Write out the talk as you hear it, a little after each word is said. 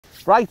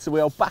Right, so we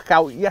are back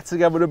out yet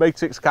again with the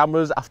Matrix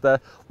cameras after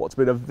what's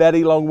been a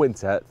very long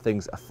winter.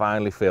 Things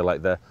finally feel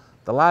like they're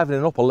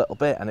livening up a little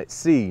bit, and it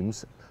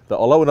seems that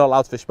although we're not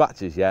allowed to fish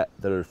batches yet,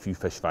 there are a few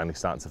fish finally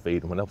starting to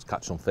feed and we're able to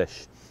catch some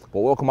fish. But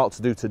what we'll come out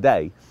to do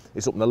today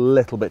is something a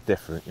little bit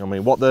different. You know what I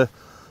mean? What the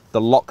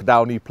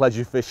lockdowny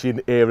pleasure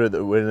fishing era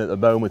that we're in at the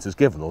moment has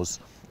given us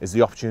is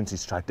the opportunity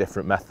to try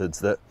different methods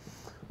that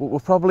we're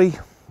probably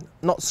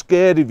not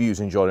scared of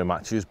using during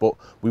matches, but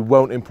we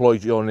won't employ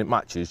during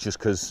matches just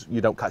because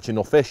you don't catch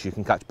enough fish. You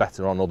can catch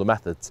better on other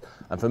methods.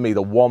 And for me,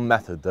 the one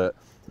method that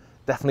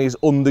definitely is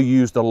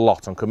underused a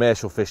lot on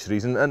commercial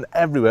fisheries and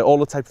everywhere, all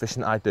the type of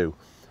fishing I do,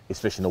 is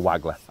fishing a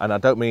waggler. And I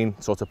don't mean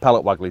sort of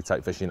pellet waggler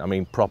type fishing, I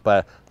mean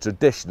proper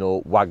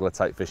traditional waggler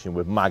type fishing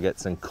with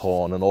maggots and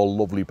corn and all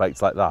lovely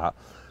baits like that,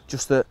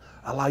 just to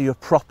allow you a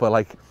proper,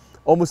 like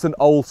almost an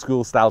old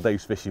school style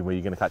days fishing where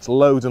you're going to catch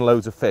loads and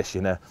loads of fish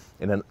in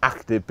an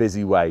active,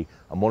 busy way.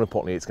 And more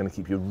importantly, it's going to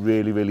keep you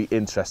really, really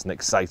interested and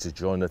excited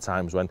during the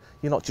times when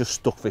you're not just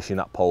stuck fishing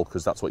that pole,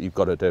 because that's what you've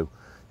got to do.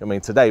 I mean,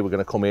 today we're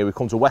going to come here, we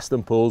come to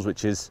Weston Pools,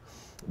 which is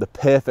the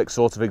perfect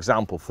sort of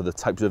example for the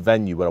types of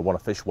venue where I want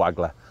to fish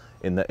waggler,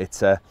 in that it's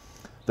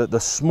the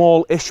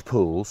small-ish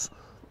pools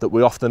that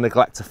we often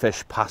neglect to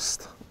fish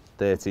past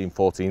 13,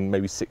 14,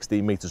 maybe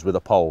 16 metres with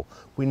a pole.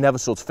 We never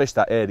sort of fish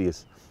that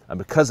areas. And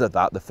because of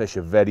that, the fish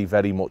are very,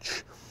 very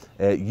much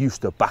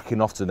used to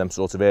backing off to them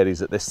sort of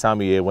areas at this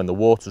time of year when the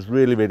water's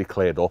really, really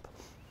cleared up.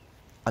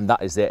 And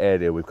that is the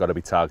area we've got to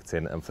be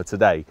targeting. And for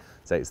today,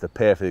 say it's the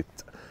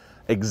perfect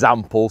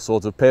example,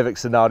 sort of perfect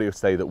scenario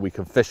today that we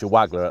can fish a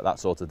waggler at that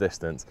sort of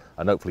distance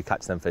and hopefully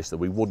catch them fish that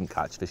we wouldn't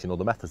catch fishing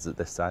other methods at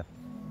this time.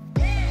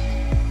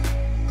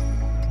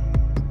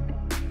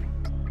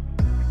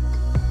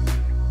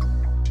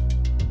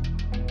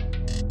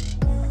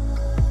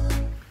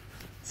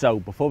 So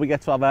before we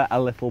get to have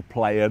a little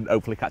play and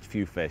hopefully catch a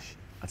few fish,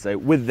 I'd say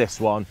with this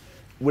one,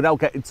 without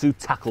getting too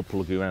tackle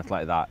pluggy or anything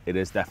like that, it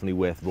is definitely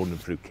worth running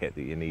through kit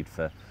that you need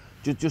for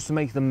just to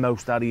make the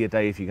most out of your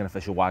day if you're going to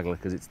fish a waggler,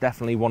 because it's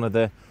definitely one of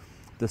the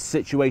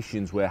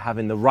situations where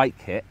having the right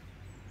kit,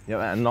 you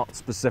know, and not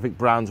specific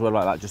brands or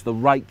like that, just the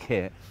right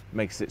kit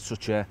makes it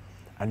such a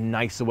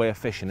nicer way of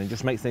fishing and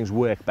just makes things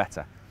work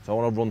better. So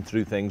I want to run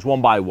through things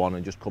one by one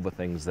and just cover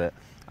things that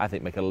I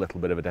think make a little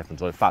bit of a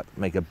difference, or in fact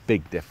make a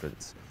big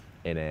difference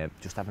in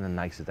just having a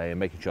nicer day and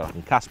making sure I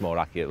can cast more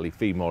accurately,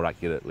 feed more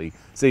accurately,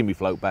 see me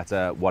float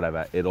better,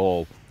 whatever. It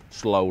all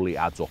slowly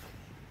adds up.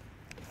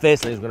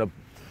 First thing is going to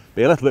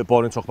be a little bit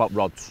boring and talk about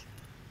rods.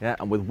 Yeah,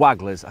 and with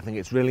wagglers, I think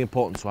it's really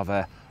important to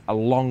have a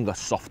longer,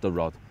 softer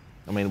rod.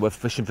 I mean, we're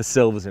fishing for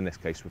silvers in this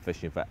case. We're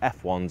fishing for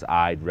F1s,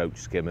 eyed, roach,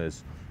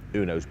 skimmers,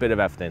 Unos, bit of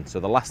everything. So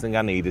the last thing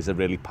I need is a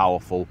really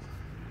powerful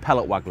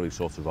pellet wagglery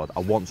sort of rod. I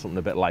want something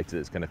a bit lighter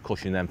that's going to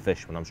cushion them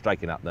fish when I'm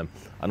striking at them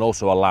and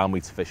also allow me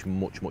to fish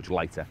much, much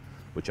lighter,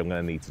 which I'm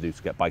going to need to do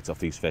to get bites off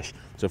these fish.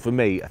 So for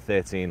me, a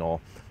 13 or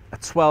a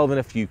 12 in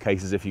a few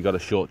cases if you've got a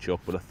short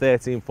chuck, but a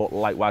 13-foot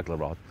light waggler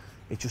rod,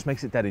 it just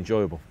makes it dead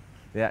enjoyable.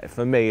 Yeah,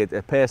 for me,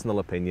 a personal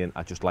opinion,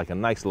 I just like a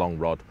nice long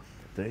rod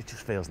that it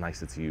just feels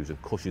nicer to use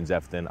and cushions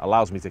everything,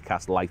 allows me to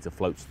cast lighter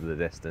floats to the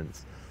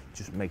distance,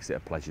 just makes it a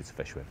pleasure to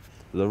fish with.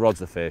 The rod's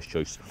the first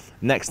choice.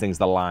 Next thing's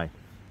the line.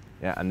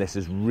 Yeah, and this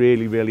is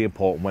really, really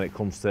important when it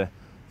comes to,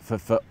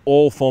 for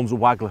all forms of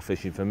waggler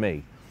fishing for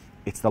me,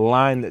 it's the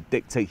line that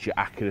dictates your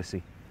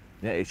accuracy.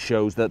 Yeah, it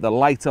shows that the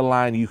lighter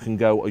line you can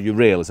go, or your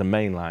reel as a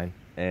main line,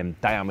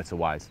 diameter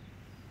wise,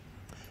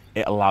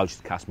 it allows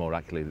you to cast more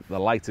accurately. The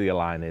lighter your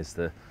line is,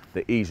 the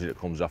easier it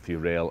comes off your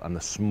reel and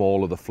the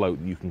smaller the float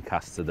you can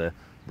cast to the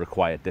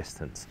required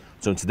distance.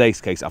 So in today's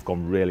case, I've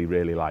gone really,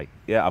 really light.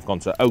 Yeah, I've gone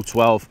to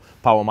 012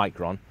 power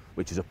micron,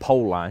 which is a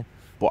pole line,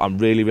 but I'm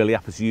really, really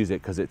happy to use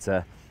it because it's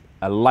a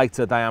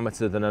lighter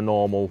diameter than a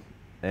normal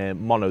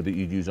mono that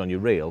you'd use on your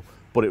reel,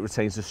 but it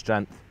retains the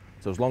strength.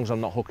 So as long as I'm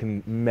not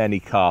hooking many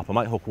carp, I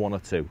might hook one or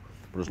two,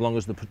 but as long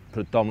as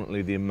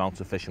predominantly the amount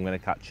of fish I'm going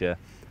to catch a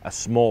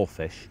small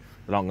fish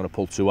that aren't going to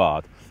pull too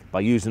hard, by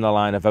using a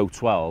line of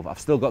 012, I've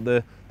still got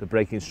the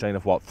breaking strain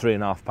of what,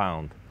 3.5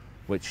 pound,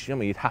 which, I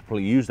mean, you'd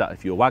happily use that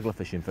if you're waggler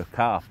fishing for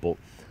carp, but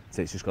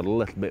it's just got a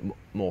little bit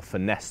more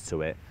finesse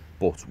to it,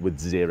 but with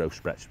zero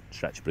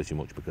stretch pretty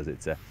much because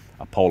it's a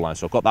pole line.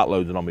 So I've got that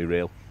loaded on my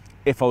reel.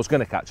 If I was going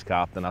to catch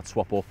carp, then I'd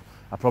swap up.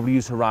 I'd probably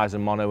use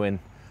Horizon Mono in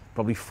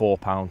probably 4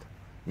 pound.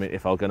 I mean,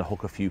 if I were going to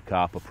hook a few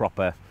carp,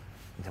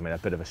 a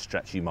bit of a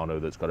stretchy mono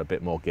that's got a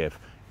bit more give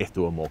if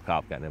there were more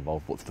carp getting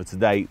involved. But for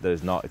today,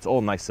 there's not. It's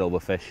all nice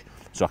silver fish,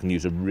 so I can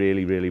use a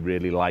really, really,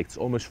 really light,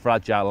 almost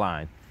fragile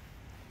line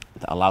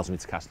that allows me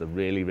to cast a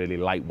really, really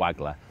light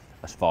waggler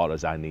as far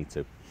as I need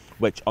to.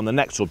 Which, on the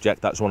next subject,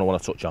 that's what I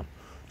want to touch on.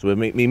 So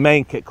with me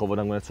main kit covered,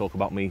 I'm going to talk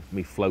about me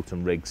float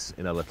and rigs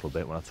in a little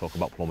bit when I talk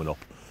about plumbing up.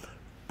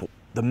 But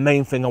the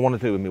main thing I want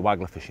to do with my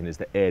waggler fishing is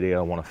the area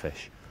I want to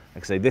fish.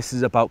 Like I say, this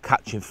is about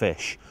catching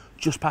fish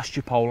just past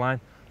your pole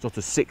line, sort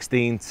of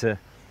 16 to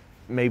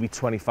maybe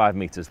 25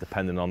 metres,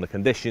 depending on the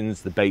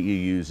conditions, the bait you're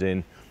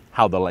using,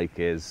 how the lake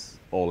is,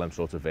 all them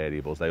sort of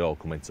variables, they all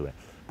come into it.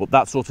 But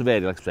that sort of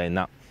area, like I'm saying,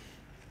 that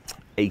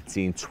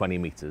 18, 20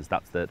 meters.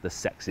 That's the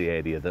sexy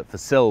area. That for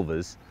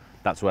silvers,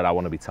 that's where I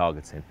want to be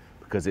targeting,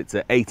 because it's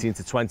at 18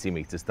 to 20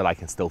 meters that I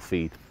can still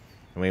feed.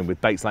 I mean,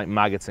 with baits like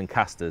maggots and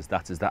casters,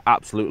 that is the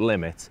absolute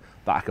limit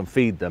that I can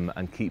feed them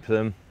and keep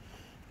them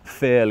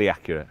fairly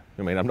accurate.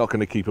 I mean, I'm not going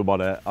to keep them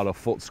on a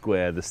foot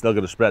square. They're still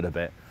going to spread a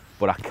bit,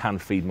 but I can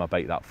feed my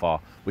bait that far,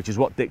 which is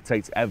what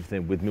dictates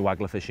everything with me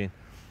waggler fishing.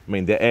 I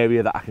mean, the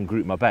area that I can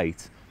group my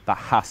bait, that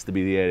has to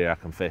be the area I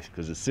can fish,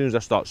 because as soon as I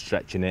start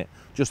stretching it,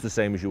 just the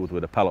same as you would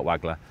with a pellet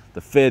waggler,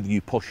 the further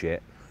you push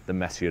it, the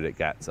messier it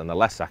gets, and the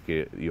less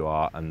accurate you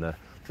are, and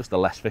just the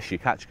less fish you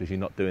catch, because you're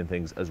not doing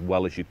things as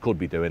well as you could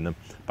be doing them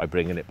by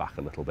bringing it back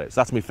a little bit.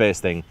 So that's my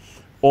first thing.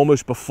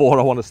 Almost before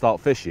I want to start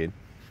fishing,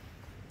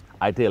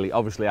 ideally,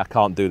 obviously I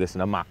can't do this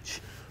in a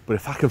match, but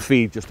if I can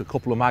feed just a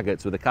couple of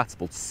maggots with a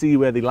catapult, see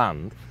where they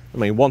land, I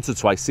mean, once or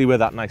twice, see where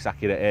that nice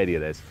accurate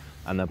area is,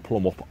 and then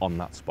plumb up on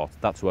that spot.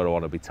 That's where I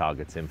want to be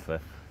targeting for,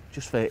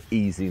 just for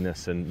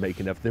easiness and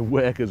making everything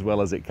work as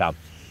well as it can.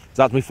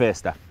 So that's my first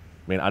step.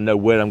 I mean, I know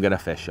where I'm going to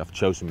fish. I've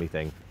chosen my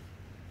thing.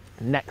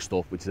 Next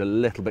up, which is a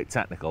little bit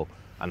technical,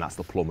 and that's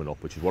the plumbing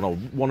up, which is what I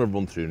want to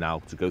run through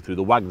now, to go through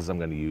the wagglers I'm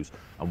going to use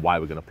and why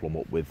we're going to plumb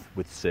up with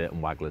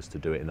certain wagglers to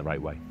do it in the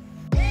right way.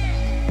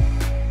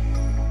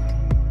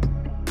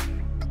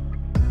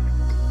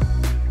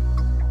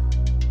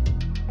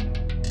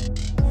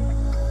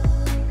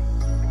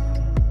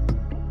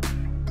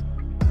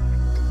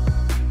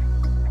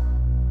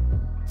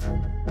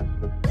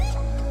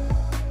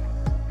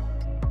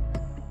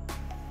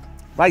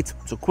 Right,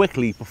 so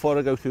quickly, before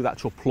I go through the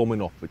actual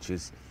plumbing up, which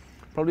is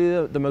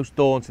probably the most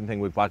daunting thing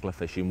with waggler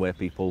fishing, where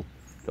people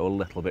go a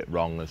little bit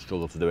wrong and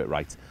struggle to do it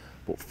right.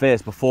 But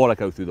first, before I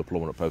go through the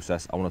plumbing up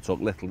process, I want to talk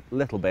a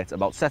little bit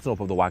about setting up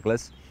of the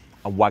wagglers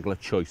and waggler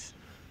choice.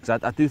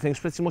 Because I do things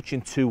pretty much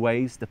in two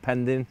ways,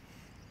 depending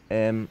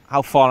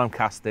how far I'm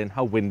casting,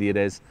 how windy it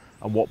is,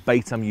 and what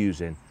bait I'm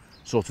using.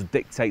 Sort of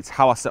dictates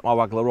how I set my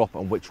waggler up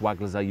and which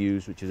wagglers I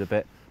use, which is a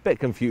bit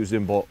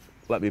confusing, but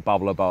let me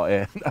babble about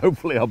it.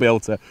 Hopefully I'll be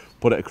able to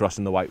put it across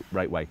in the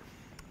right way.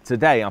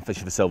 Today I'm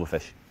fishing for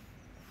silverfish,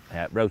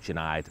 roach and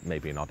eyed,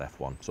 maybe an odd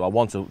F1. So I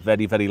want a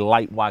very, very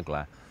light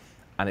waggler,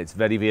 and it's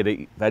very,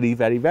 very, very,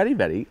 very, very,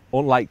 very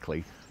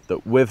unlikely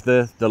that with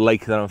the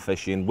lake that I'm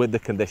fishing, with the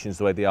conditions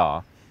the way they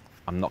are,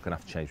 I'm not going to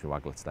have to change my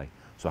waggler today.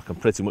 So I can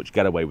pretty much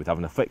get away with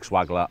having a fixed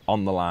waggler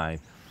on the line.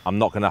 I'm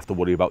not going to have to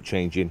worry about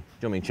changing, do you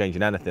know what I mean,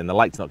 changing anything. The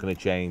light's not going to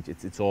change.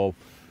 It's all,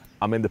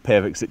 I'm in the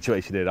perfect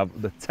situation here. I'm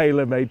the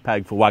tailor-made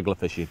peg for waggler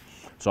fishing.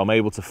 So I'm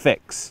able to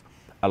fix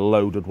a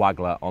loaded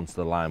waggler onto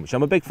the line, which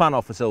I'm a big fan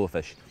of for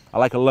silverfish. I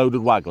like a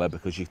loaded waggler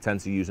because you tend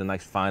to use a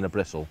nice finer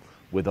bristle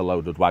with a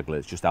loaded waggler.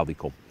 It's just how they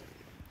come.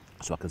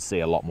 So I can see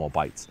a lot more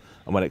bites.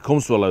 And when it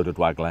comes to a loaded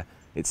waggler,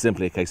 it's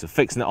simply a case of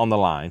fixing it on the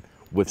line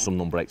with some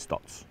number 8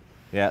 stops.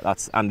 Yeah,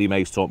 that's Andy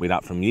May's taught me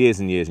that from years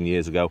and years and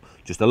years ago.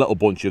 Just a little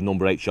bunch of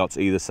number 8 shots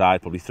either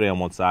side, probably 3 on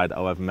one side,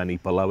 however many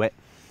below it.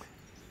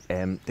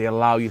 They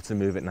allow you to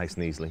move it nice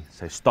and easily.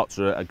 So stops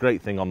are a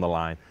great thing on the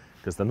line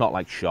because they're not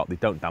like shot, they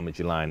don't damage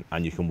your line,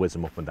 and you can whiz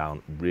them up and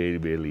down really,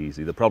 really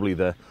easy. They're probably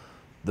the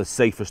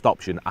safest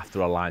option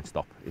after a line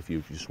stop if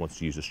you just want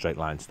to use a straight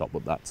line stop,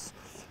 but that's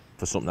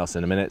for something else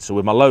in a minute. So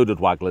with my loaded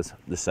wagglers,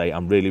 let's say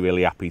I'm really,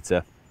 really happy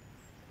to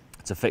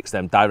fix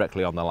them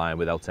directly on the line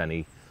without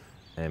any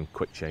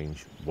quick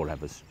change,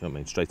 whatever's, you know what I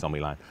mean, straight on my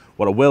line.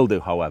 What I will do,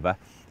 however,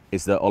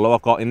 is that although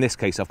I've got, in this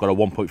case, I've got a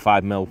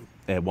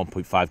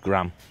 1.5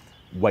 gram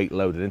weight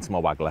loaded into my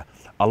waggler,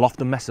 I'll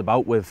often mess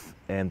about with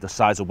the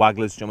size of wagglers. Do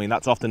you know what I mean?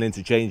 That's often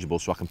interchangeable,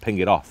 so I can ping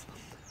it off,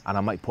 and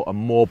I might put a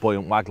more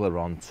buoyant waggler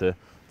on to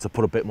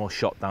put a bit more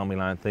shot down my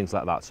line, things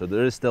like that. So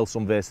there is still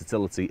some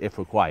versatility if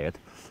required,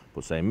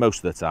 but say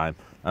most of the time,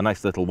 a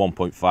nice little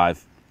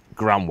 1.5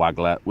 gram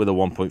waggler with a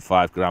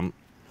 1.5 gram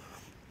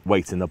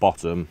weight in the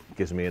bottom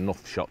gives me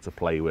enough shot to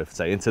play with.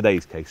 Say in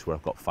today's case where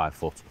I've got 5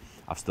 foot,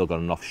 I've still got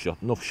enough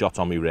shot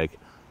on my rig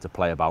to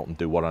play about and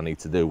do what I need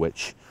to do,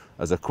 which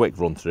as a quick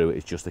run through,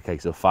 it's just a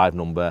case of 5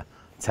 number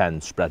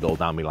 10 spread all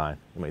down my line.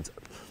 I mean, it's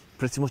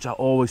pretty much, I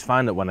always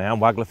find that when I am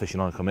waggler fishing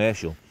on a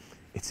commercial,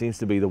 it seems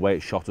to be the way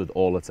it's shotted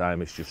all the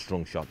time. It's just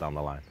strung shot down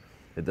the line.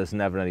 There's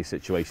never any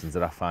situations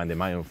that I find in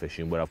my own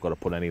fishing where I've got to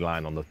put any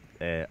line on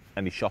the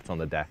any shot on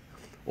the deck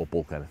or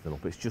bulk anything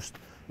up.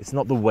 It's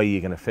not the way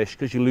you're going to fish,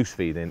 because you're loose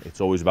feeding. It's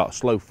always about a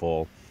slow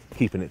fall,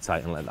 keeping it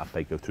tight and letting that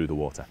bait go through the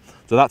water.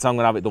 So that's how I'm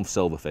going to have it done for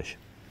silverfish.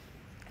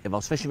 If I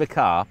was fishing for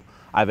carp,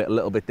 I have it a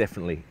little bit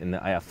differently in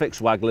that I have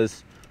fixed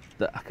wagglers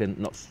that I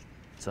can,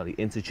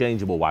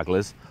 interchangeable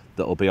wagglers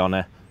that will be on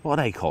a, what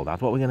are they called,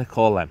 Dad? What are we going to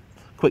call them?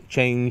 Quick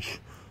change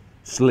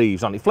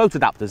sleeves on it. Float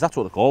adapters, that's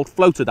what they're called,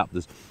 float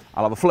adapters.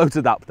 I'll have a float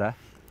adapter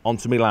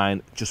onto my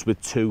line just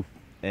with two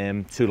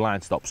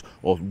line stops,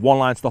 or 1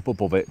 line stop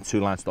above it, 2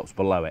 line stops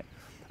below it,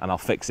 and I'll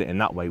fix it in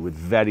that way with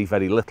very,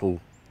 very little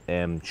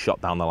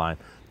shot down the line,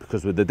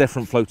 because with the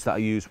different floats that I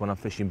use when I'm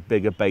fishing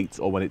bigger baits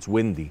or when it's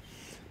windy,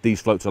 these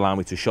floats allow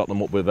me to shot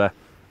them up with a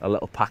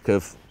little pack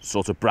of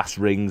sort of brass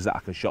rings that I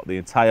can shot the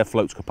entire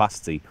float's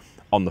capacity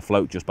on the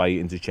float just by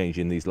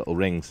interchanging these little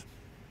rings.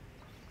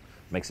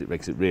 makes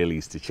it really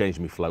easy to change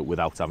my float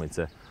without having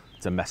to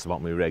mess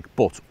about my rig.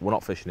 But we're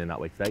not fishing in that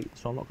way today,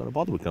 so I'm not going to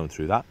bother with going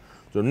through that.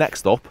 So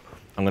next up,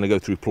 I'm going to go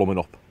through plumbing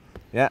up.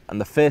 Yeah,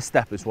 and the first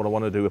step is what I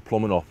want to do with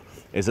plumbing up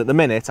is at the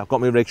minute I've got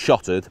my rig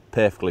shotted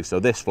perfectly, so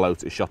this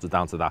float is shotted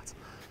down to that.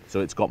 So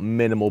it's got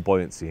minimal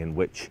buoyancy, in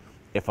which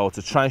if I were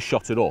to try and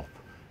shot it up,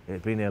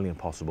 it'd be nearly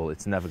impossible.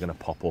 It's never going to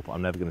pop up.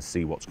 I'm never going to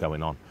see what's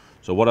going on.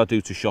 So what I do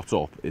to shot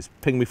up is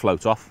ping my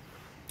float off,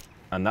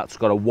 and that's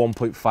got a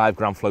 1.5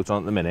 gram float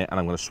on at the minute, and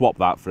I'm going to swap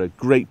that for a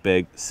great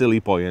big, silly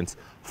buoyant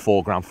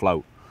 4 gram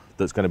float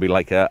that's going to be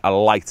like a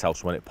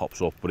lighthouse when it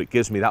pops up, but it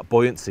gives me that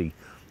buoyancy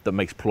that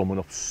makes plumbing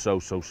up so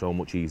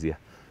much easier.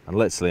 And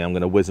literally I'm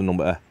going to whiz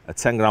a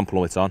 10 gram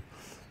plummet on.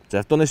 So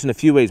I've done this in a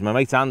few ways. My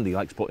mate Andy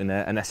likes putting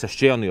an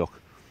SSG on the hook.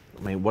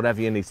 I mean,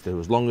 whatever you need to do,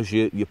 as long as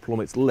your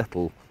plummet's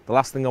little. The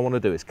last thing I want to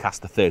do is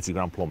cast a 30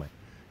 gram plummet.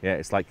 Yeah,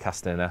 it's like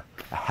casting a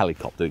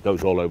helicopter. It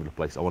goes all over the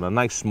place. I want a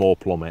nice small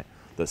plummet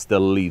that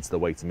still leads the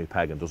way to my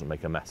peg and doesn't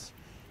make a mess.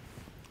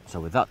 So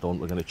with that done,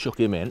 we're going to chuck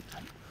him in,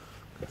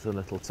 get a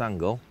little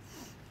tangle,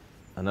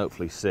 and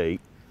hopefully see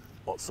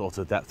what sort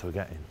of depth we're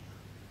getting.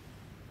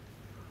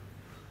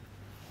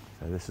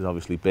 So this has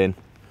obviously been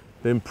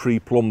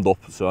pre-plumbed up,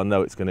 so I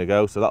know it's going to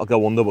go. So that'll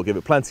go under, but give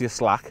it plenty of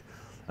slack,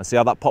 and see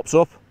how that pops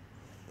up.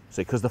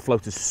 So because the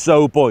float is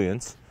so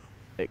buoyant,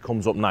 it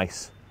comes up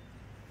nice.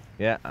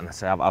 Yeah, and I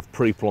say I've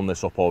pre-plumbed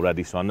this up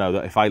already, so I know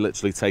that if I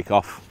literally take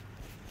off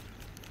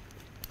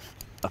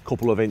a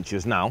couple of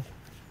inches now,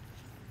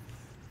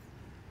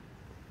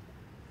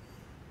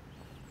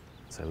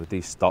 so with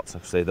these stots,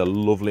 like I say, they're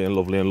lovely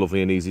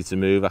and easy to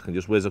move. I can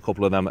just whiz a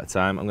couple of them at a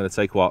time. I'm going to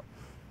take what?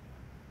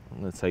 I'm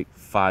going to take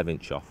 5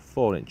 inch off,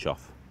 4 inch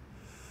off,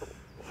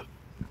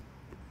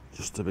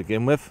 just to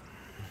begin with.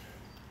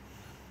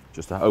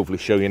 Just to hopefully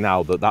show you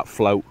now that that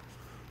float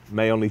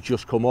may only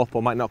just come up,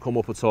 or might not come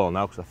up at all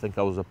now, because I think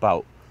I was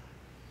about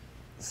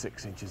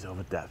 6 inches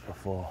over depth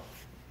before.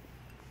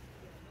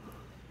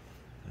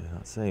 In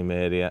that same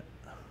area.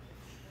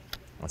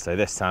 I'd say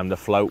this time the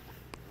float,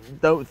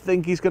 don't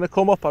think he's going to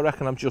come up. I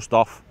reckon I'm just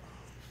off.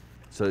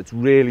 So it's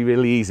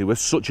really easy with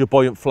such a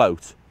buoyant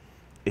float.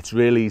 It's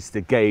really easy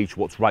to gauge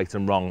what's right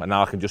and wrong, and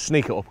now I can just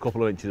sneak it up a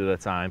couple of inches at a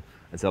time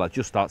until I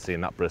just start seeing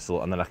that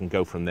bristle, and then I can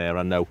go from there.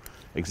 I know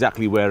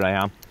exactly where I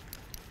am,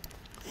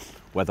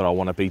 whether I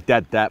want to be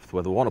dead depth,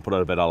 whether I want to put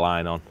a bit of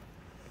line on.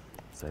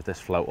 So this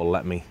float will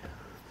let me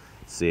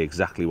see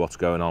exactly what's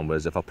going on,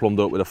 whereas if I plumbed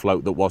up with a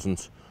float that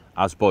wasn't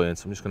as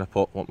buoyant, I'm just going to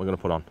put, what am I going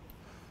to put on?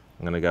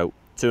 I'm going to go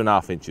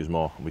 2.5 inches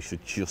more, and we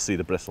should just see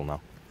the bristle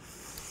now.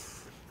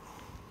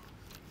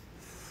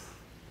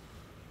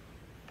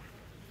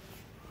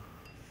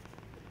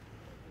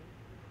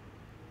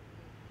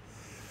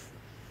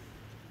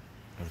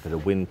 There's a bit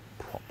of wind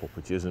pop up,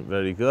 which isn't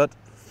very good.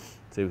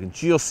 So we can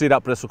just see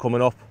that bristle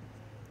coming up,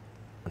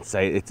 and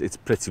say it's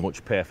pretty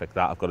much perfect.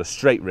 That I've got a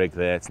straight rig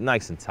there, it's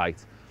nice and tight.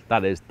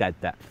 That is dead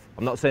depth.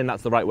 I'm not saying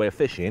that's the right way of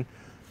fishing,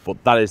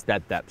 but that is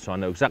dead depth, so I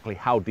know exactly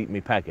how deep my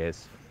peg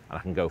is, and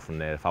I can go from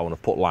there. If I want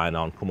to put line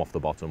on, come off the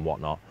bottom,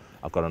 whatnot,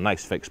 I've got a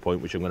nice fixed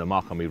point which I'm going to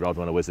mark on my rod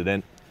when I whiz it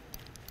in,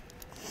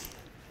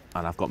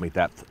 and I've got my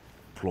depth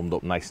plumbed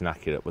up nice and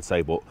accurate, would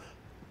say. But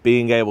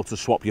being able to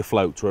swap your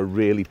float to a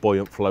really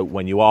buoyant float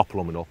when you are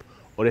plumbing up,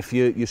 or if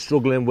you're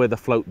struggling with a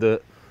float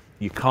that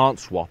you can't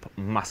swap,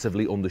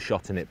 massively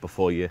undershotting it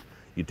before you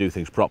do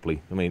things properly.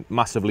 I mean,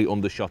 massively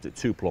undershot it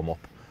to plumb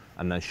up,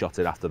 and then shot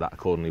it after that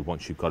accordingly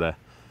once you've got a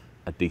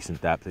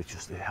decent depth.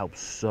 It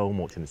helps so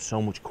much, and it's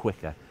so much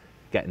quicker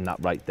getting that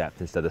right depth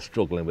instead of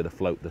struggling with a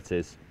float that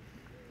is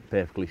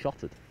perfectly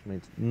shotted. I mean,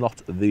 it's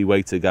not the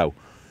way to go.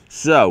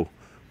 So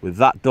with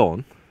that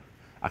done,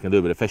 I can do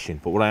a bit of fishing,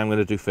 but what I am going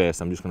to do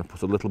first, I'm just going to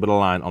put a little bit of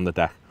line on the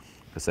deck.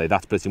 I say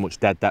that's pretty much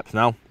dead depth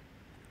now.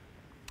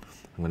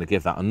 I'm going to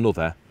give that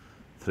another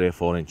 3 or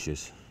 4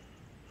 inches,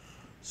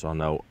 so I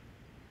know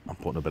I'm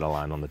putting a bit of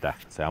line on the deck.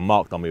 Say I'm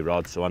marked on my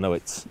rod, so I know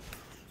it's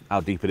how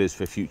deep it is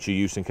for future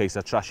use in case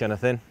I trash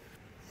anything.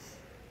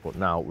 But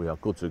now we are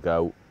good to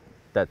go,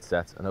 dead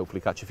set, and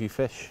hopefully catch a few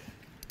fish.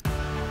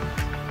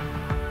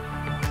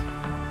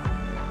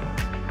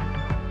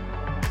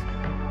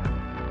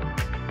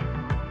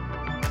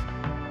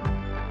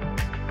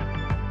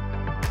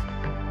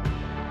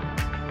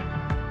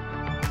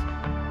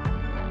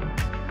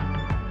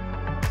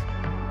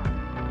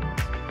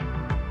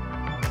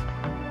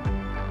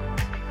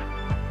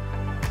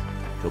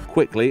 So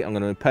quickly, I'm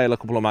going to impale a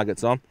couple of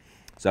maggots on.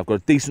 So I've got a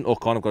decent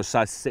hook on, I've got a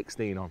size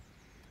 16 on.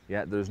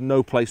 Yeah, there's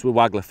no place with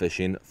waggler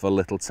fishing for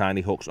little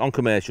tiny hooks. On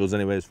commercials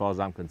anyway, as far as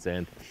I'm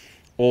concerned,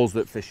 all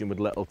that fishing with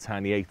little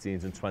tiny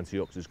 18s and 20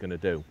 hooks is going to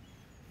do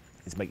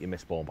is make you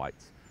miss spawn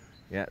bites.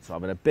 Yeah, so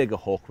having a bigger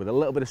hook with a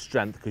little bit of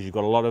strength, because you've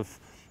got a lot of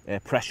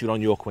pressure on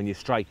your hook when you're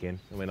striking.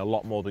 I mean, a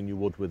lot more than you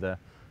would with a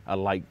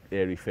light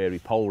airy-fairy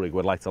pole rig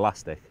with light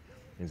elastic.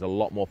 There's a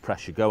lot more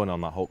pressure going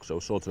on that hook, so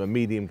sort of a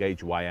medium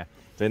gauge wire.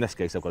 So in this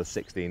case, I've got a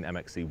 16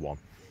 MXC1,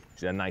 which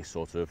is a nice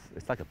sort of,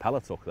 it's like a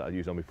pellet hook that I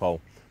use on my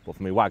pole, but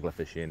for me waggler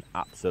fishing,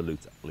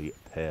 absolutely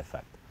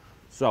perfect.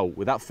 So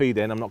with that feed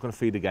in, I'm not going to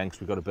feed again because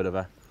we've got a bit of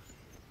a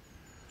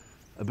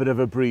a bit of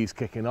a breeze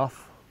kicking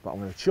off, but I'm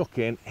going to chuck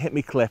in, hit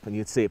me clip, and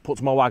you'd see it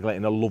puts my waggler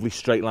in a lovely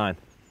straight line.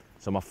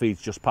 So my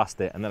feed's just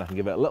past it, and then I can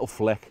give it a little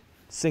flick,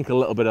 sink a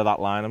little bit of that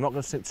line. I'm not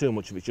going to sink too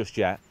much of it just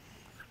yet.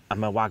 And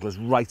my waggler's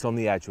right on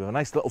the edge with a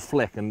nice little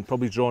flick and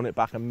probably drawing it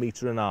back 1.5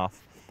 meters.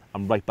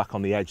 I'm right back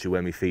on the edge of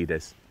where my feed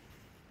is.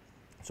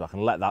 So I can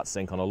let that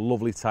sink on a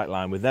lovely tight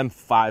line. With them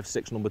 5,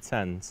 6 number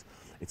 10s,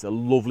 it's a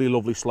lovely,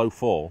 lovely slow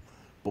fall.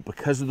 But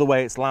because of the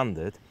way it's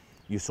landed,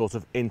 you're sort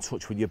of in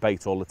touch with your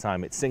bait all the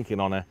time. It's sinking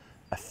on a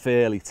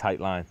fairly tight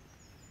line.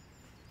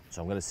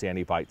 So I'm going to see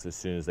any bites as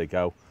soon as they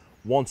go.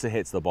 Once it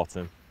hits the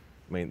bottom,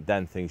 I mean,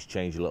 then things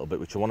change a little bit,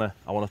 which I want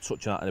to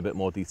touch on that in a bit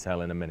more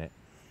detail in a minute.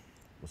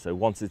 So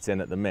once it's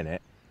in at the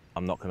minute,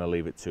 I'm not going to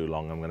leave it too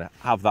long. I'm going to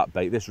have that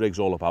bait. This rig's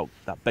all about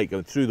that bait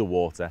going through the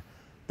water,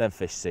 then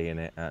fish seeing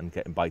it and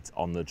getting bites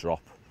on the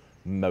drop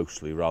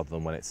mostly, rather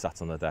than when it's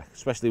sat on the deck,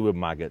 especially with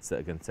maggots that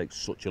are going to take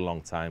such a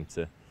long time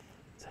to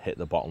hit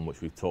the bottom,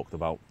 which we've talked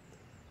about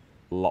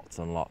lots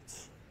and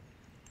lots.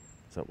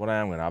 So what I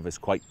am going to have is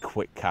quite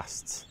quick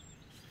casts.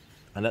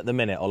 And at the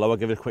minute, although I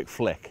give it a quick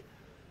flick,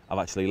 I've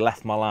actually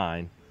left my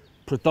line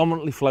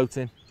predominantly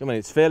floating. I mean,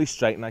 it's fairly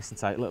straight, nice and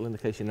tight, little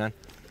indication then.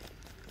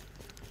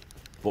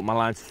 But my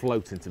line's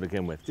floating to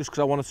begin with, just because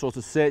I want to sort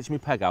of search my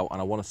peg out and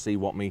I want to see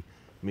what me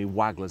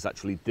waggler's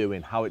actually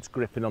doing, how it's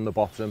gripping on the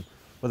bottom,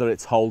 whether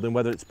it's holding,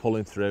 whether it's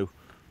pulling through.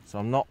 So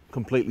I'm not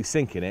completely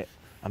sinking it,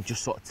 I'm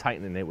just sort of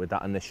tightening it with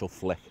that initial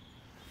flick.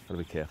 Got to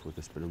be careful with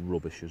this bit of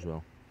rubbish as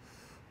well.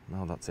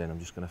 Now that's in, I'm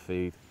just going to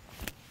feed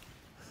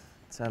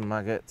 10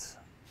 maggots.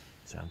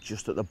 So I'm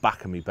just at the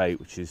back of my bait,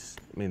 which is,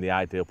 I mean, the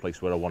ideal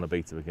place where I want to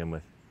be to begin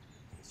with.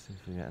 Let's see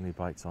if we get any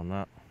bites on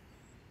that.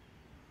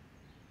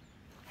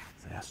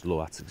 So yes, look,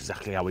 that's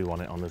exactly how we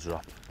want it on the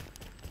drop.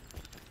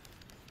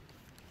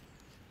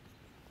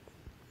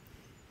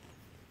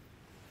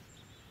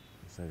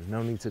 So there's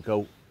no need to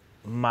go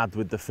mad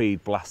with the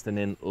feed, blasting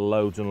in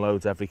loads and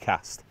loads every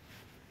cast.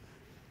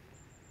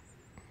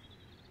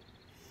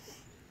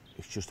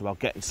 It's just about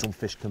getting some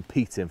fish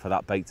competing for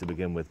that bait to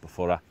begin with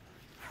before I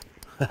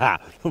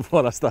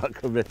start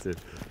committing.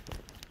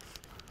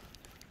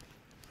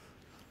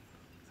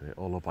 So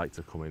all the bites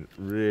are coming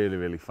really,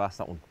 really fast.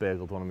 That one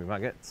burgled one of my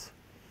maggots.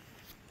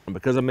 And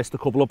because I missed a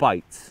couple of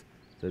bites,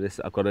 so this,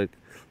 I've got to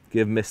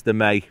give Mr.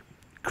 May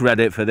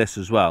credit for this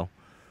as well.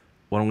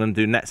 What I'm going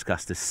to do next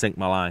cast is sink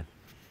my line.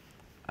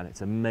 And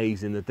it's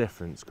amazing the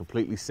difference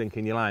completely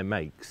sinking your line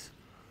makes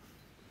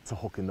to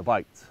hooking the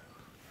bite.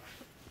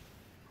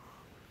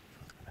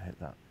 I hit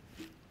that.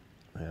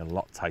 Yeah, a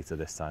lot tighter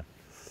this time.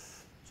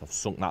 So I've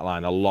sunk that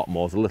line a lot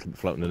more. It's a little bit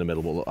floating in the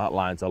middle, but look, that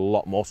line's a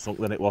lot more sunk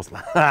than it was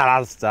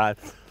last time.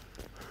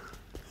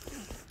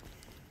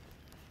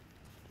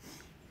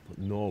 But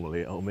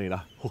normally it'll mean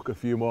I hook a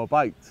few more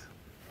bites.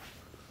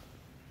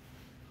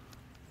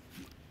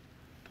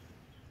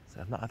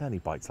 So I've not had any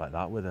bites like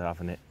that with her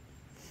having it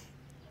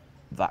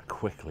that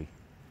quickly.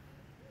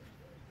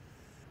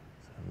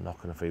 So I'm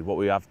not going to feed. What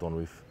we have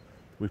done,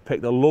 we've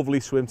picked a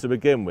lovely swim to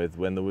begin with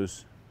when there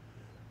was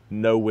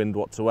no wind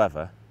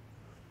whatsoever.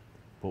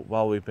 But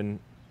while we've been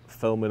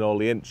filming all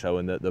the intro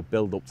and the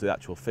build up to the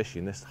actual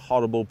fishing, this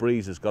horrible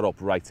breeze has got up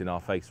right in our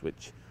face,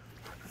 which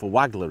for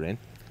wagglering,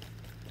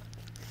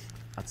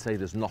 I'd say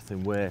there's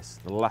nothing worse.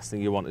 The last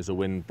thing you want is a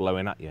wind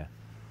blowing at you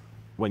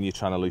when you're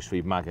trying to loose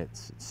feed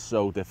maggots. It's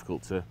so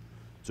difficult to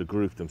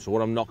group them. So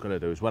what I'm not going to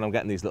do is when I'm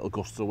getting these little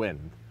gusts of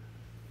wind,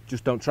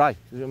 just don't try. You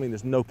know what I mean?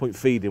 There's no point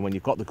feeding when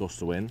you've got the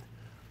gust of wind,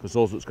 because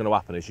all that's going to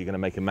happen is you're going to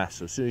make a mess.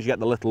 So as soon as you get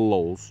the little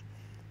lulls,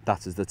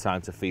 that is the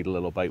time to feed a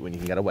little bait when you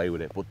can get away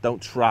with it. But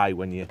don't try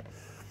when the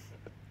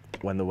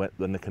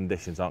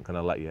conditions aren't going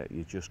to let you.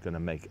 You're just going to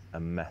make a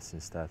mess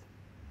instead.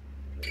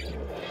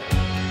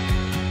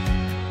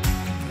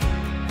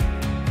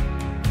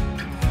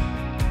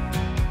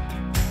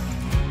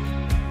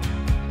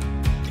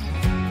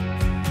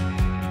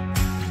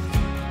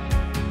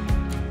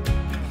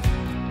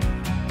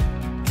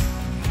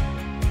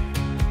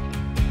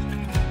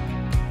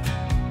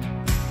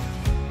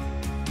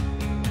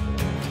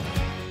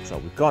 So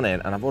we've gone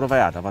in, and what have I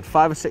had? I've had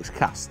 5 or 6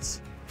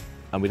 casts,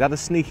 and we'd had a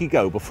sneaky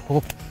go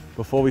before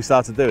we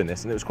started doing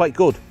this, and it was quite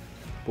good.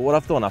 But what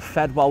I've done, I've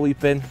fed while we've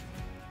been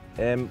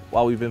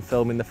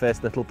filming the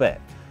first little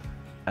bit,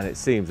 and it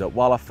seems that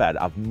while I fed,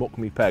 I've mucked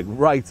my peg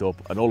right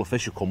up, and all the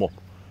fish have come up.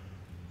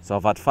 So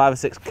I've had 5 or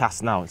 6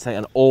 casts now,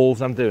 and all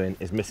I'm doing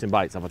is missing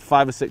bites. I've had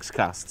 5 or 6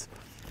 casts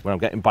where I'm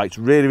getting bites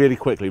really, really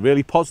quickly,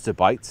 really positive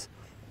bites,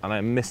 and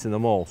I'm missing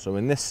them all. So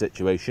in this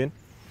situation,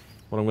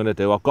 what I'm going to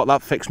do, I've got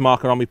that fixed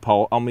marker on my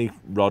pole, on my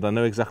rod. I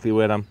know exactly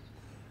where I'm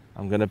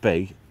going to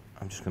be.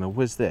 I'm just going to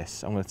whiz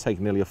this. I'm going to take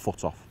nearly a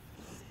foot off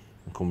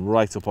and come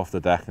right up off the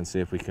deck and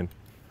see if we can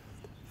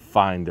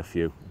find a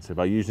few. So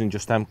by using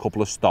just them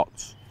couple of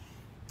stots,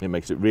 it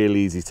makes it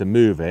really easy to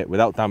move it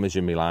without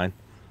damaging my line.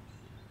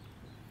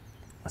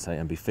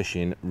 And be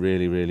fishing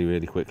really, really,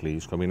 really quickly.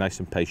 You've just got to be nice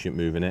and patient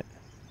moving it,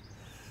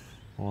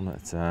 one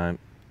at a time.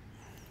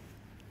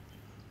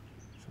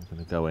 So I'm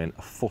going to go in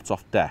a foot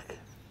off deck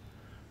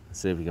and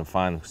see if we can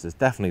find them, because there's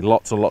definitely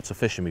lots and lots of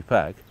fish in my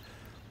peg,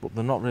 but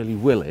they're not really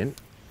willing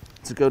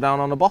to go down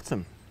on the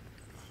bottom.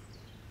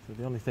 So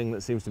the only thing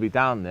that seems to be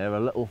down there are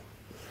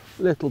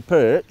little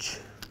perch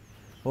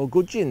or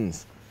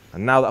gudgeons.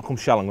 And now that I come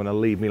shallow, I'm going to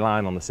leave my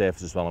line on the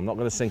surface as well. I'm not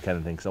going to sink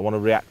anything because I want to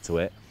react to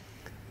it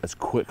as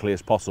quickly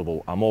as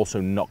possible. I'm also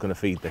not going to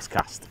feed this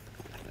cast.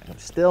 I've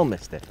still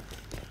missed it.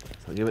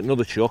 So I'll give it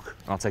another chuck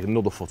and I'll take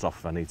another foot off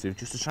if I need to,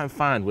 just to try and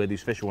find where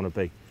these fish want to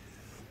be.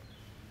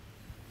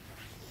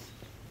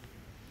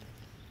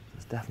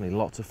 There's definitely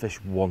lots of fish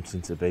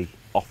wanting to be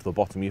off the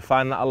bottom. You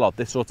find that a lot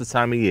this sort of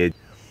time of year.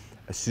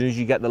 As soon as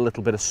you get the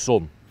little bit of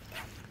sun,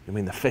 I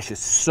mean, the fish is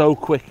so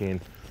quick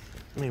in,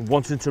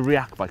 wanting to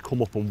react by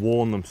come up and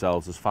warm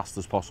themselves as fast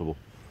as possible.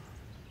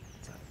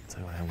 So I'll tell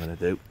you what I'm going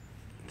to do.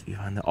 You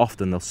find that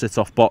often they'll sit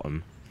off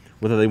bottom,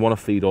 whether they want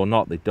to feed or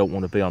not, they don't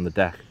want to be on the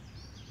deck.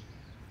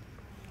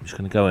 I'm just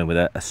going to go in with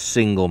a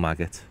single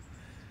maggot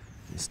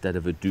instead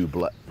of a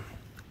doublet.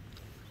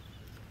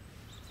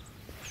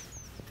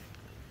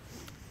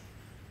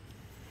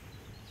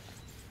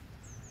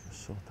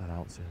 Sort that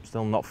out. So I'm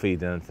still not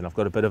feeding anything. I've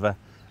got a bit of a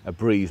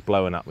breeze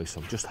blowing at me,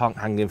 so I'm just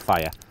hanging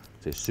fire.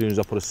 So as soon as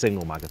I put a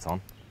single maggot on,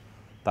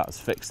 that's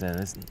fixed in.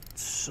 It's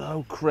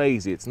so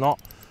crazy. It's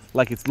not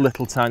like it's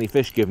little tiny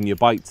fish giving you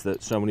bites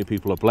that so many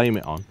people are blaming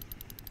it on.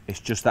 It's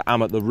just that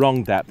I'm at the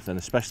wrong depth, and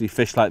especially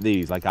fish like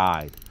these, like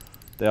eyed,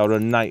 they are a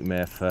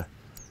nightmare for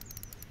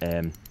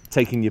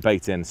taking your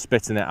bait in,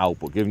 spitting it out,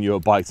 but giving you a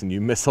bite, and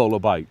you miss all the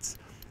bites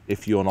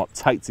if you're not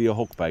tight to your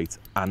hook bait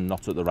and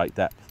not at the right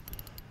depth.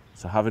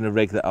 So having a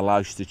rig that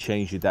allows you to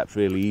change your depth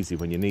really easy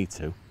when you need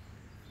to,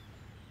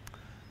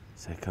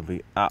 so it can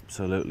be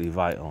absolutely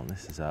vital. And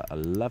this is a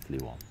lovely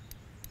one.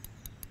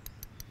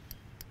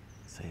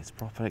 See, it's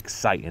proper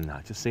exciting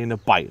now, just seeing a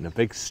bite and a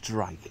big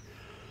strike.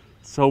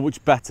 So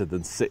much better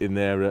than sitting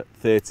there at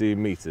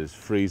 13 metres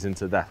freezing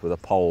to death with a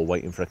pole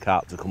waiting for a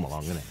carp to come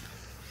along, isn't it?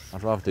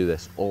 I'd rather do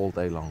this all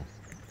day long.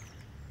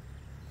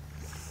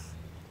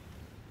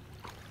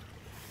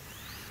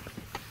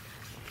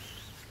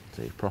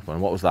 See, proper.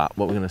 And what was that?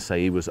 What we're going to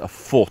say, he was a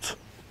foot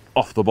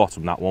off the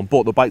bottom, that one,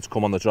 but the bite's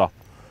come on the drop.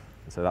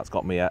 So that's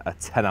got me a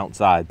 10-ounce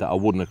side that I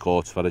wouldn't have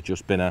caught if I'd have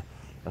just been a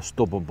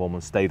stubborn bum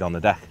and stayed on the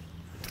deck.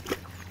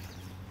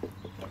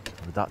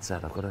 With that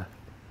said, I've got a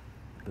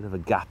bit of a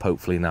gap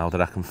hopefully now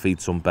that I can feed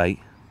some bait.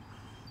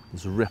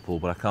 There's a ripple,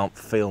 but I can't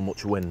feel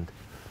much wind.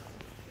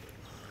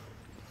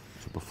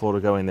 So before I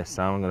go in this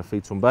time, I'm going to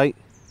feed some bait.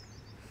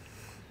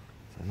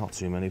 So not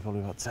too many,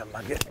 probably about 10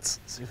 maggots.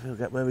 See if we'll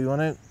get where we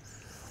want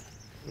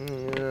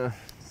to.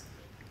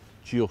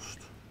 Just.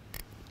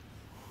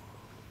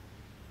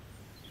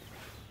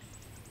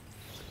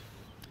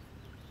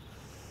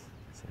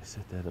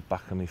 Sit there at the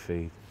back of my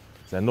feed.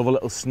 So another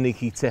little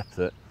sneaky tip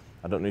that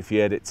I don't know if you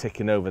heard it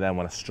ticking over then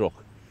when I struck,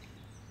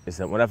 is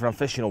that whenever I'm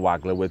fishing a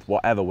waggler with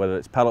whatever, whether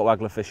it's pellet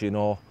waggler fishing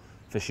or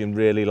fishing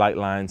really light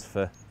lines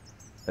for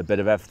a bit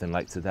of everything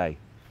like today,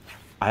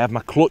 I have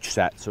my clutch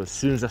set, so as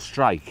soon as I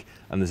strike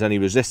and there's any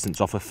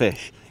resistance off a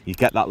fish, you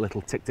get that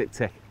little tick tick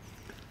tick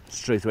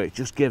straight away. It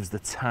just gives the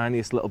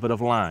tiniest little bit of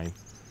line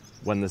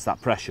when there's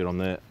that pressure on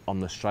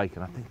the strike,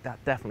 and I think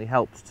that definitely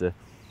helps to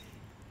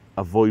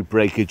avoid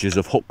breakages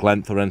of hook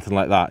length or anything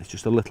like that. It's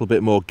just a little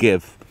bit more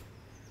give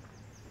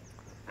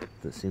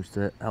that seems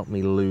to help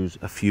me lose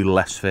a few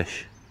less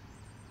fish.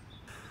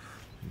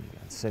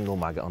 Single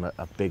maggot on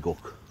a big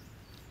hook.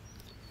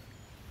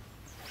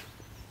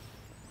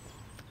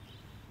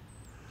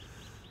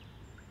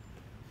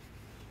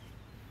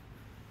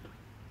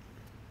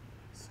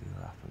 See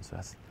what happens.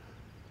 That's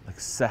like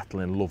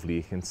settling lovely.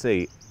 You can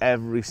see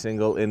every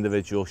single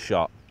individual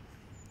shot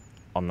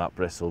on that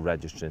bristle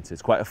registering.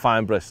 It's quite a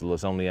fine bristle.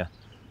 There's only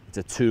it's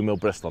a 2mm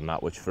bristle on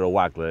that, which for a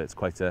waggler it's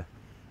quite a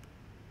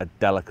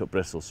delicate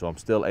bristle, so I'm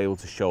still able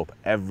to show up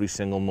every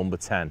single number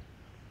 10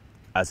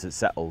 as it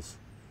settles.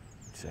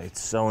 So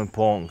it's so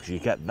important because you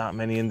get that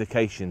many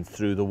indications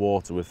through the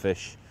water with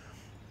fish,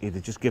 either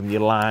just giving you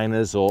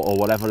liners or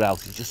whatever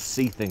else. You just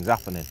see things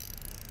happening.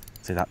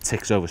 See, that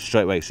ticks over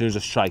straight away. As soon as I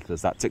strike,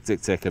 there's that tick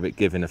tick tick of it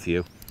giving a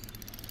few,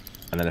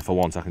 and then if I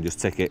want I can just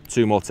tick it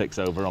 2 more ticks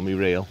over on my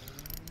reel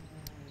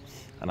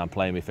and I'm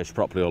playing my fish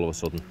properly all of a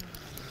sudden.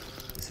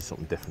 This is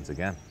something different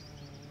again.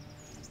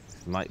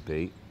 This might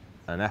be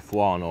an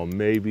F1 or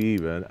maybe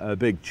even a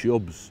big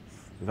chubs.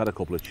 We've had a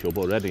couple of chub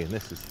already and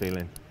this is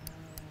feeling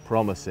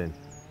promising.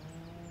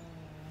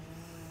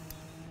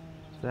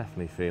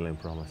 Definitely feeling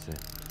promising.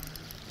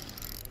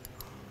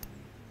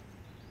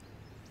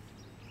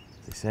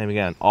 The same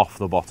again, off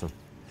the bottom.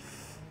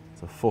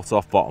 It's a foot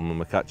off bottom and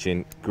we're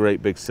catching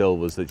great big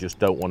silvers that just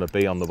don't want to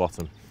be on the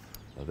bottom.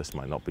 Well, this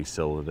might not be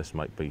silver, this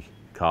might be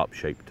carp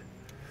shaped.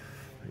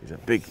 He's a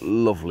big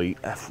lovely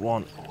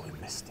F1. Oh, we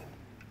missed him.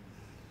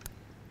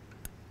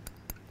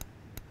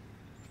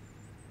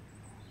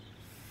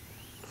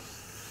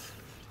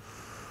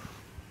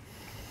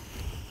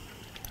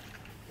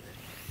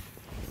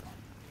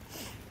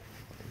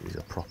 He's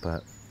a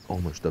proper,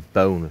 almost a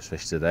bonus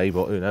fish today,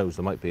 but who knows,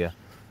 there might be a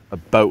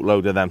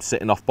boatload of them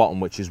sitting off bottom,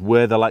 which is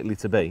where they're likely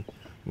to be.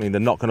 I mean,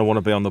 they're not going to want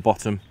to be on the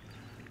bottom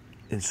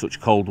in such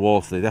cold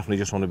water. They definitely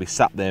just want to be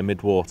sat there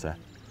mid-water.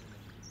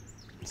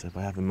 So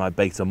by having my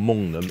bait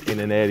among them in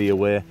an area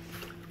where,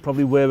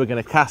 probably where we're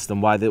going to cast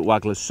and why the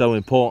waggler's so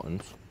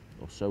important,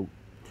 or so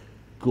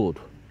good,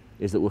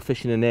 is that we're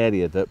fishing an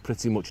area that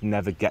pretty much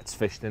never gets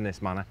fished in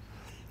this manner.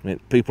 I mean,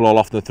 people will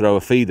often throw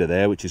a feeder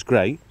there, which is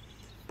great,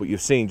 but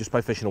you've seen just by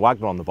fishing a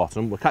waggler on the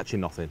bottom, we're catching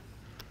nothing.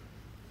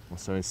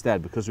 So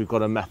instead, because we've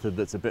got a method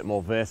that's a bit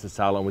more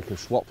versatile and we can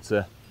swap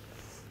to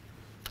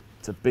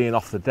being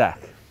off the deck.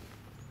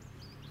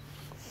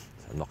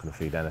 So I'm not going to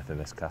feed anything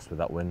this cast with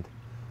that wind.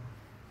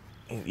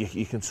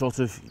 You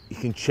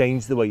can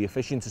change the way you're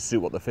fishing to suit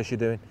what the fish are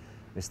doing,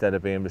 instead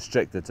of being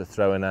restricted to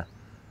throwing a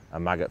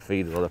maggot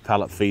feeder or a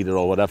pellet feeder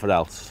or whatever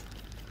else.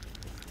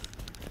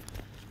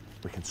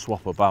 We can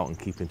swap about and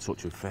keep in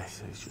touch with fish.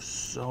 It's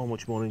just so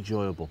much more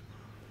enjoyable.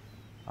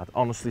 I'd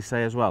honestly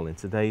say as well, in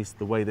today's,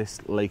 the way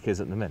this lake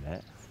is at the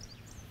minute,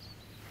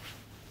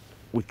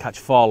 we catch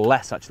far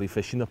less actually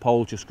fishing the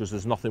pole just because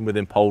there's nothing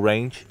within pole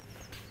range.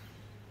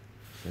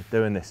 So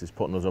doing this is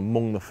putting us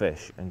among the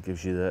fish and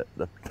gives you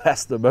the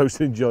best, the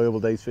most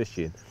enjoyable day's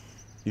fishing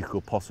you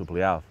could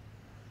possibly have.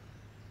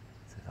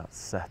 So that's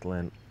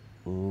settling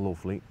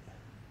lovely. You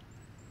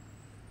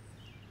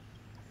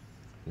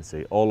can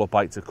see all the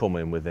bites are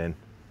coming within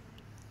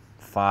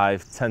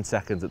 5-10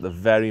 seconds at the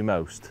very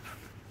most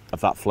of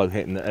that float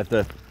hitting, of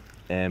the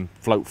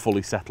float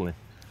fully settling,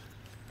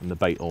 and the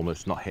bait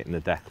almost not hitting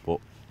the deck but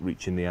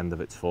reaching the end of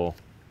its fall.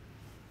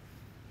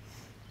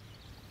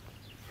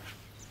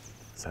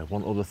 So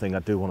one other thing I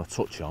do want to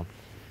touch on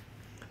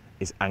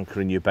is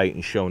anchoring your bait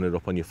and showing it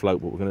up on your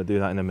float, but we're going to do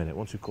that in a minute.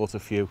 Once we've caught a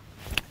few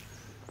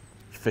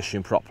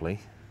fishing properly,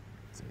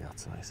 see,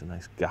 that's a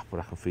nice gap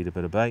where I can feed a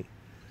bit of bait.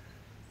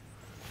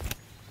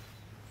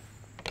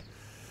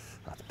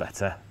 That's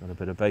better. Got a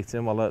bit of bait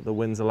in while the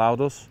wind's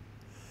allowed us.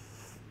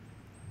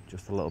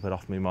 Just a little bit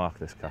off me mark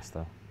this cast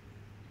though.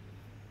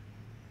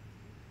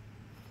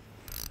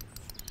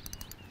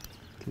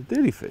 Little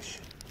dealy fish.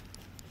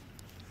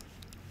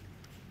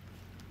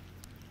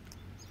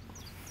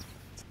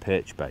 It's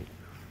perch bait.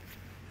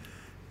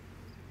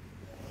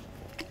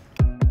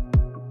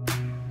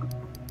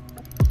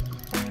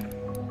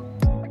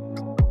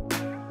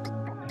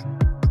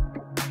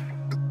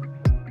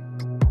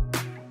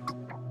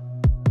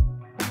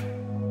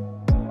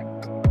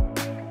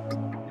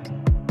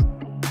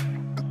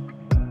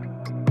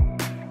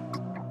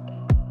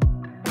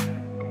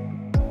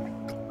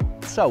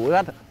 So we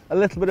had a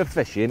little bit of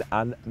fishing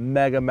and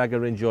mega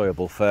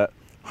enjoyable for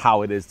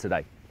how it is today.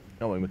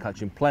 You know, we're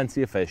catching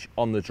plenty of fish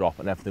on the drop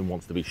and everything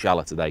wants to be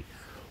shallow today.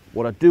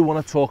 What I do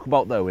want to talk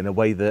about though, in a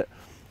way that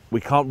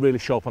we can't really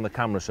show up on the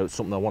camera, so it's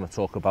something I want to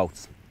talk about,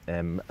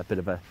 a bit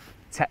of a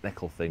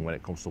technical thing when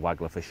it comes to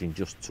waggler fishing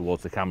just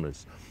towards the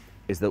cameras,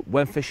 is that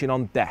when fishing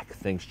on deck,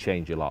 things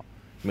change a lot.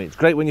 I mean, it's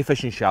great when you're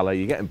fishing shallow,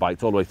 you're getting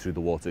bites all the way through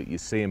the water, you're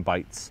seeing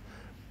bites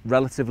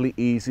relatively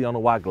easy on a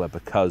waggler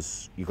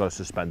because you've got a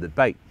suspended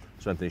bait.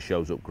 So anything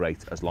shows up great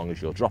as long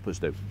as your droppers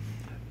do.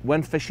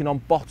 When fishing on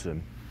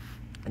bottom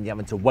and you're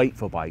having to wait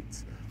for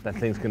bites, then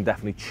things can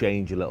definitely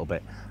change a little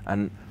bit.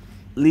 And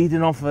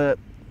leading on for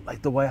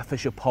like the way I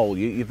fish a pole,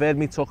 you've heard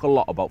me talk a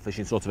lot about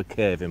fishing sort of a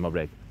curve in my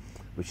rig,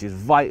 which is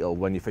vital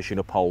when you're fishing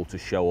a pole to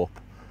show up,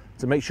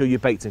 to make sure your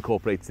bait's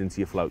incorporated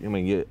into your float. I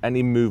mean,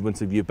 any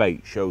movement of your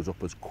bait shows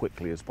up as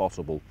quickly as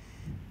possible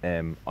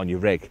on your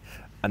rig.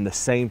 And the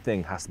same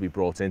thing has to be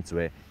brought into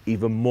it,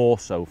 even more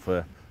so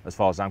for, as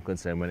far as I'm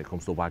concerned, when it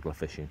comes to waggler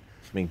fishing.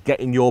 I mean,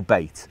 getting your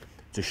bait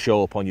to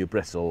show up on your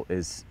bristle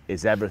is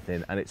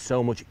everything, and it's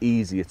so much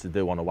easier to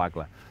do on a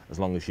waggler as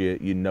long as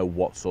you know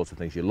what sorts of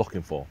things you're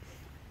looking for.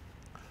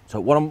 So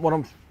what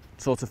I'm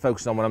sort of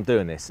focused on when I'm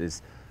doing this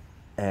is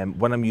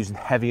when I'm using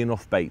heavy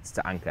enough baits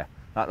to anchor.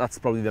 That's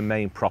probably the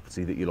main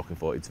property that you're looking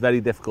for. It's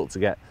very difficult to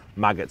get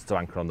maggots to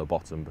anchor on the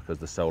bottom because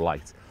they're so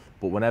light.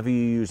 But whenever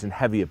you're using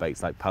heavier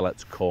baits like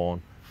pellets,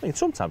 corn, I mean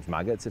sometimes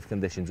maggots if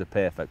conditions are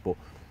perfect, but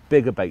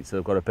bigger baits that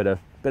have got a bit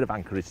of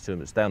anchorage to them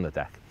that stay on the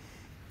deck,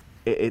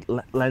 it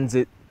lends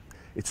it,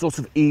 it's sort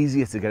of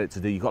easier to get it to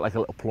do. You've got like a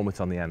little plummet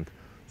on the end.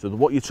 So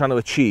what you're trying to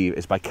achieve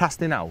is by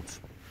casting out,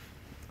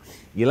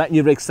 you're letting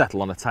your rig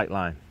settle on a tight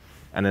line.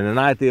 And in an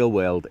ideal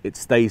world, it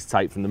stays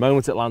tight from the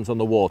moment it lands on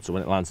the water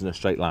when it lands in a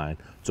straight line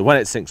to when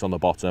it sinks on the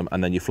bottom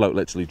and then your float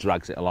literally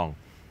drags it along.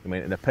 I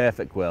mean, in a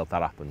perfect world,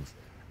 that happens.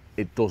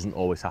 It doesn't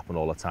always happen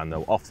all the time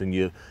though. Often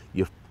you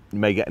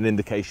may get an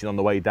indication on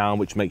the way down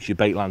which makes your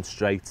bait land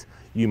straight.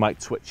 You might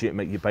twitch it and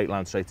make your bait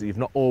land straight. You've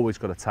not always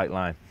got a tight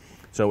line.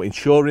 So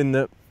ensuring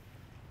that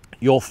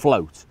your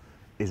float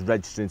is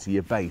registering to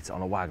your bait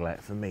on a waggler,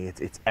 for me,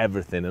 it's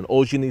everything. And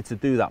all you need to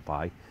do that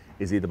by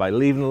is either by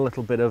leaving a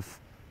little bit of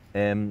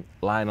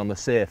line on the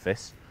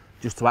surface,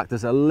 just to act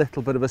as a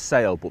little bit of a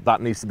sail, but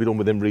that needs to be done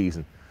within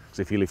reason. Because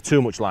if you leave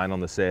too much line on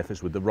the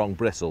surface with the wrong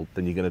bristle,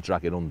 then you're going to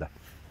drag it under.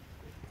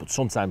 But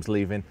sometimes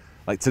leaving,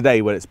 like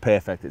today where it's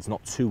perfect, it's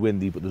not too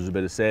windy, but there's a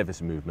bit of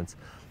surface movement,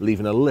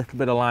 leaving a little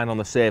bit of line on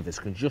the surface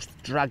can just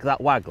drag that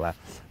waggler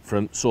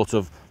from sort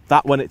of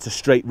that when it's a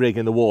straight rig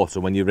in the water,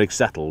 when your rig's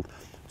settled,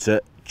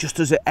 to just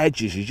as it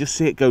edges, you just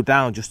see it go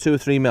down just 2 or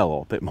 3 mil,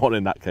 or a bit more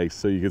in that case,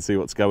 so you can see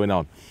what's going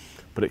on.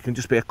 but it can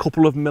just be a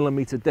couple of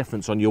millimetre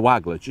difference on your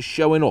waggler just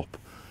showing up,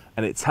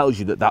 and it tells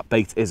you that that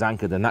bait is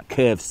anchored and that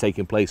curve's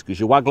taking place, because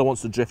your waggler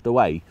wants to drift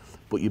away,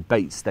 but your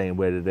bait's staying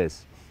where it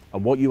is.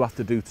 And what you have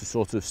to do to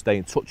sort of stay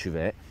in touch with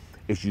it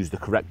is use the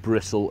correct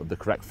bristle and the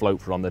correct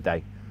float for on the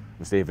day.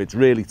 And see, if it's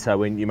really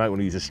towing, you might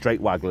want to use a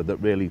straight waggler that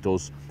really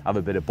does have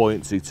a bit of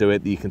buoyancy to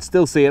it, that you can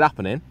still see it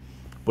happening,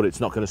 but it's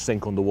not going to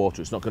sink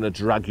underwater. It's not going to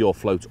drag your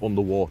float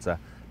underwater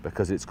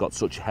because it's got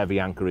such heavy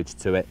anchorage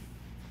to it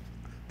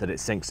that it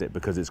sinks it,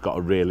 because it's got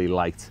a really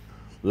light,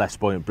 less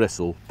buoyant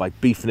bristle. By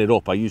beefing it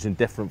up, by using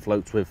different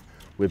floats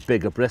with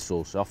bigger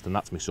bristles, so often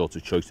that's my sort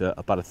of choice,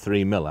 about a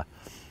 3 miller,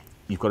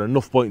 you've got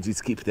enough buoyancy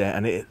to keep it there,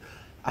 and it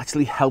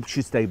actually helps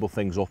you stable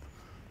things up.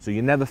 So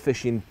you're never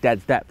fishing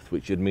dead depth,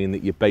 which would mean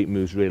that your bait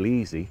moves really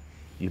easy.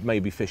 You may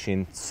be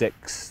fishing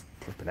 6,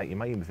 you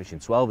might even be fishing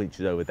 12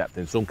 inches over depth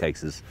in some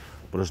cases,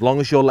 but as long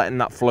as you're letting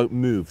that float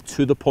move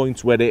to the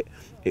point where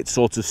it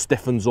sort of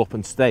stiffens up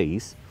and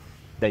stays,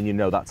 then you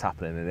know that's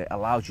happening, and it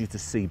allows you to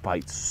see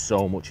bites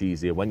so much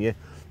easier. When you're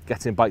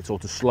getting bites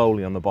sort of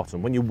slowly on the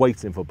bottom, when you're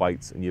waiting for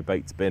bites and your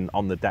bait's been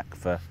on the deck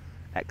for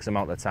X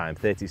amount of time,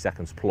 30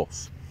 seconds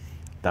plus,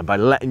 then by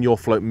letting your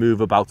float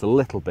move about a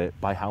little bit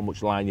by how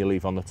much line you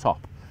leave on the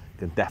top,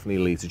 can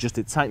definitely lead to just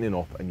it tightening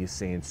up, and you're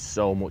seeing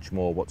so much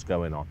more what's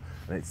going on.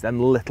 And it's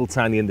them little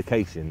tiny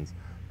indications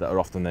that are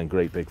often then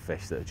great big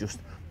fish that are just,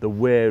 they're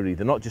wary,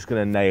 they're not just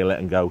going to nail it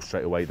and go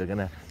straight away, they're going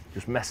to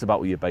just mess about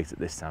with your bait at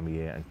this time of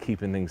year, and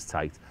keeping things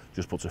tight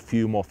just puts a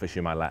few more fish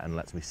in my net and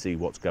lets me see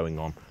what's going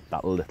on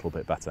that little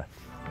bit better.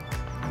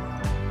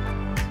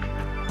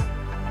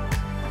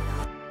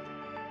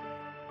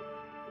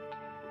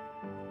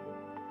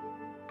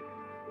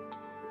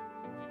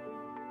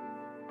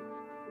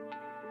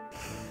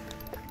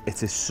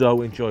 It is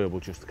so enjoyable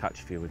just to catch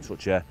a few in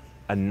such a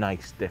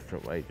nice,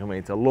 different way. I mean,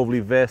 it's a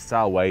lovely,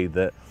 versatile way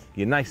that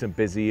you're nice and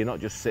busy. You're not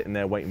just sitting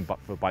there waiting back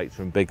for bites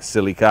from big,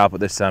 silly carp at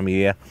this time of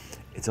year.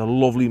 It's a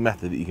lovely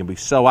method that you can be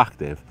so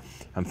active.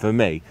 And for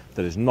me,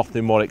 there is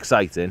nothing more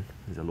exciting.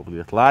 There's a lovely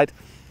little hide.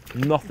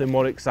 Nothing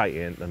more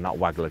exciting than that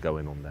waggler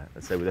going under.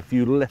 And so with a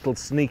few little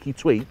sneaky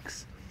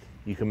tweaks,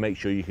 you can make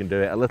sure you can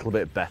do it a little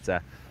bit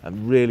better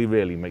and really,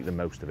 really make the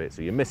most of it.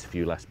 So you miss a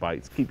few less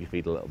bites, keep your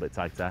feet a little bit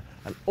tighter,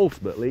 and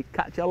ultimately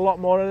catch a lot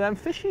more of them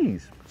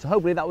fishies. So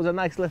hopefully that was a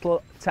nice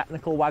little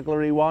technical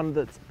wagglery one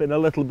that's been a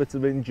little bit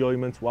of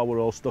enjoyment while we're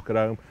all stuck at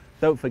home.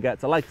 Don't forget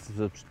to like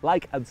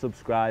and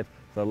subscribe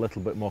for a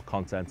little bit more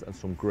content and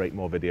some great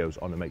more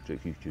videos on the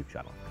Matrix YouTube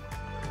channel.